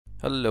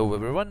Hello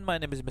everyone, my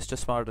name is Mr.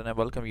 Smart and I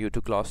welcome you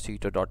to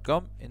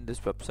classteacher.com. In this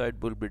website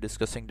we'll be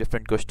discussing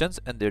different questions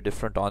and their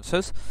different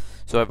answers.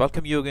 So I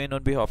welcome you again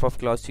on behalf of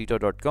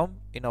classteacher.com.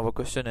 In our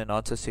question and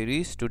answer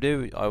series today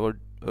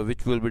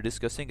which we'll be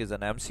discussing is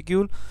an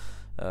MCQ.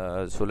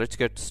 So let's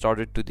get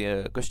started to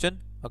the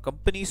question. A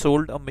company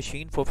sold a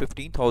machine for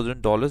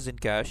 $15,000 in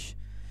cash.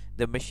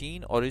 The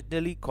machine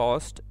originally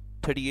cost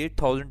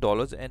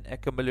 $38,000 and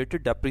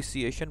accumulated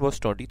depreciation was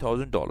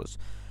 $20,000.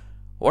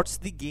 What's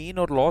the gain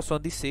or loss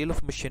on the sale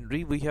of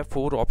machinery? We have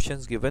four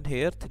options given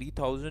here: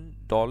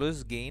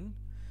 $3,000 gain,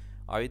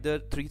 either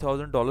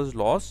 $3,000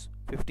 loss,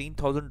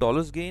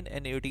 $15,000 gain,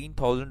 and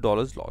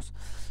 $18,000 loss.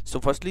 So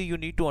firstly you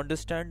need to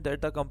understand that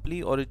the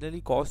company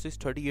originally cost is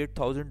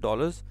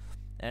 $38,000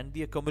 and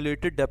the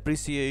accumulated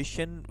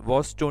depreciation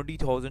was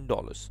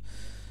 $20,000.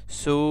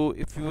 So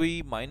if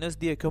we minus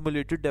the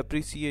accumulated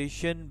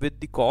depreciation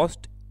with the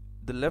cost,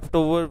 the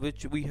leftover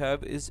which we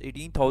have is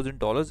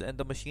 $18,000 and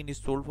the machine is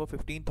sold for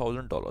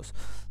 $15,000.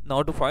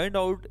 Now to find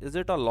out is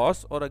it a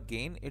loss or a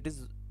gain, it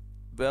is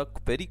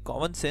very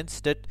common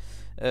sense that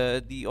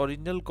the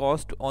original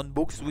cost on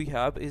books we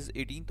have is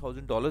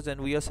 $18,000 and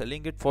we are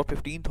selling it for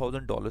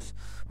 $15,000.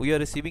 We are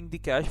receiving the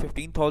cash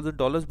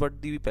 $15,000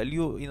 but the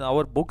value in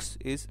our books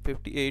is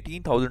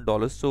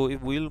 $18,000. So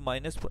if we'll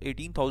minus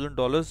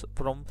 $18,000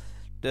 from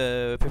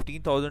the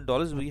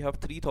 $15,000, we have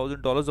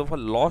 $3,000 of a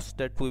loss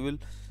that we will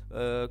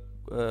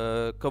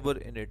cover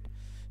in it.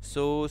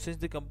 So since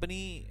the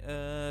company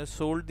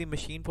sold the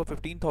machine for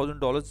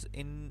 $15,000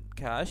 in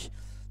cash,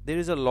 there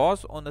is a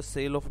loss on the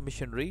sale of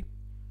machinery.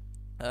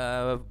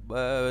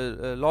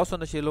 Loss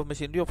on the sale of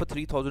machinery of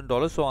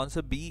 $3,000. So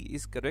answer B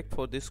is correct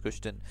for this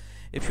question.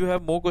 If you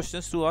have more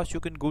questions to ask, you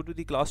can go to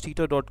the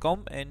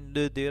classteacher.com and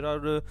there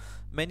are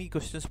many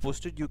questions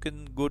posted. You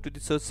can go to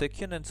the search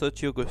section and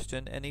search your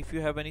question, and if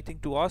you have anything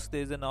to ask,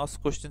 there is an ask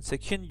question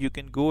section. You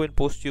can go and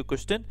post your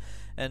question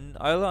and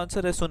I'll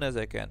answer as soon as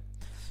I can.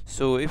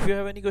 So if you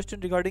have any question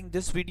regarding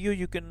this video,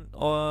 you can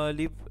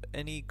leave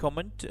any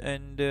comment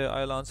and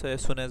I'll answer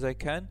as soon as I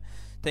can.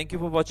 Thank you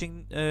for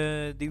watching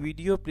the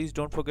video. Please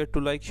don't forget to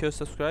like, share,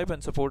 subscribe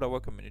and support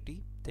our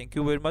community. Thank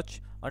you very much.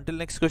 Until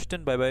next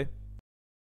question, bye bye.